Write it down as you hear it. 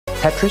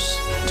Tetris?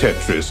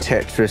 Tetris.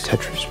 Tetris.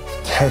 Tetris.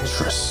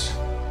 Tetris.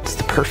 It's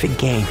the perfect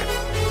game.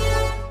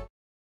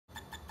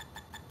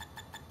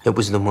 It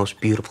was the most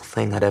beautiful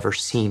thing I'd ever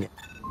seen.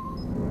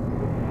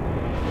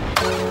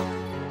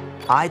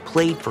 I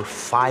played for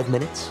 5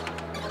 minutes.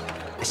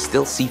 I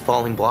still see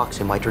falling blocks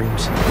in my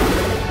dreams.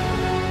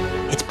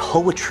 It's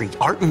poetry,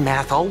 art, and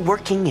math all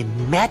working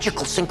in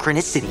magical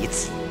synchronicity.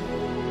 It's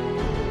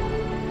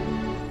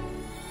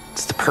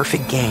the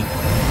perfect game.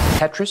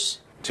 Tetris?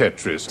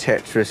 Tetris.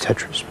 Tetris.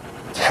 Tetris.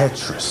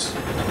 Tetris.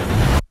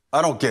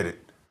 I don't get it.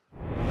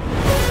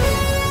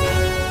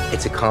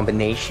 It's a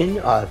combination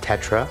of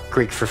tetra,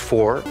 Greek for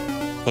four,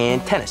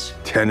 and tennis.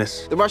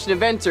 Tennis. The Russian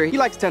inventor, he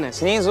likes tennis.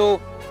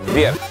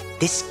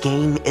 This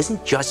game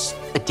isn't just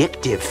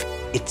addictive,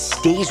 it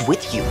stays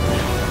with you.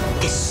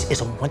 This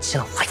is a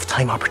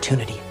once-in-a-lifetime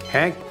opportunity.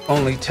 Hank,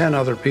 only 10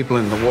 other people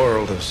in the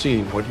world have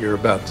seen what you're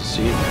about to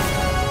see.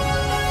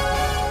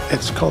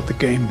 It's called the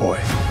Game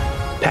Boy.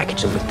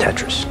 Package it with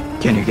Tetris.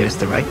 Can you get us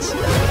the rights?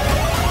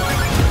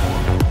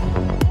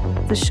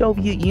 The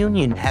Soviet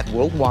Union had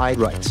worldwide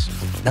rights.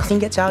 Nothing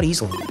gets out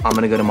easily. I'm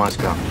gonna go to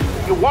Moscow.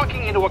 You're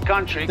walking into a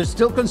country that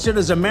still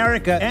considers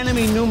America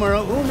enemy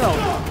numero uno.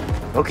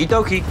 Okie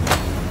dokie.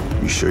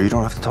 You sure you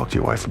don't have to talk to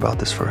your wife about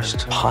this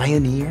first?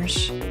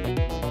 Pioneers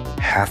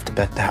have to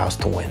bet the house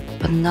to win.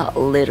 But not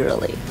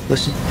literally.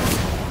 Listen.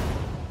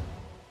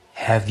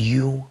 Have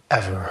you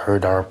ever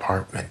heard our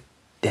apartment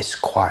this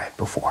quiet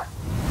before?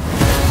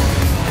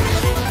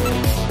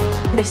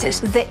 This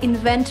is the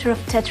inventor of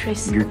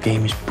Tetris. Your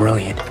game is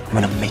brilliant. I'm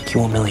gonna make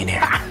you a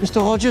millionaire. Mr.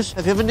 Hodges,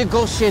 have you ever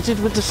negotiated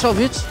with the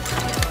Soviets?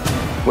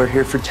 We're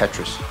here for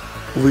Tetris.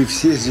 Вы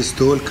все здесь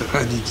только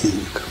ради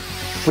денег.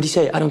 What do you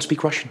say? I don't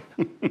speak Russian.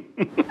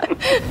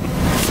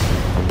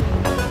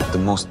 The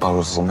most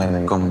powerful man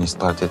in Communist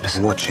Party is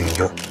watching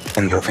you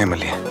and your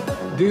family.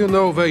 Do you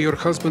know where your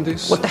husband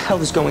is? What the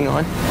hell is going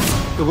on?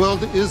 The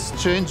world is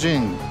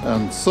changing,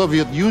 and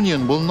Soviet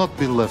Union will not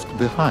be left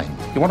behind.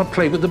 You want to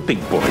play with the big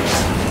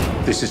boys?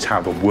 This is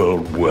how the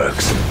world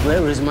works.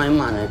 Where is my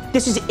money?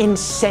 This is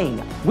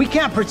insane. We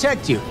can't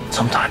protect you.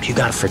 Sometimes you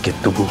gotta forget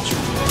the rules.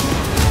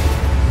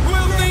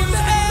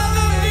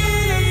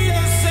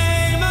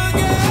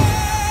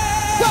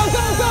 Go,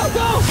 go, go,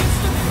 go!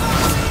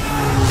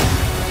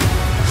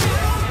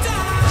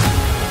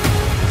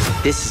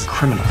 This is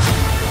criminal.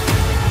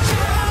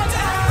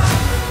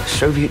 The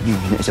Soviet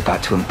Union is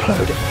about to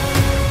implode.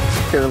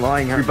 They're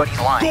lying. Everybody's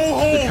lying. Go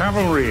home! The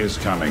cavalry is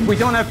coming. We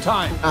don't have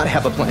time. I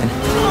have a plan.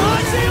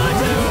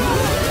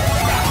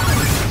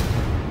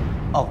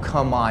 Oh,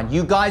 come on.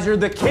 You guys are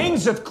the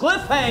kings of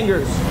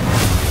cliffhangers.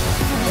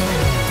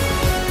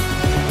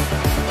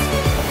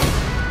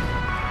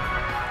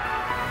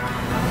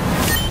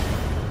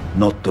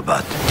 Not too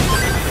bad.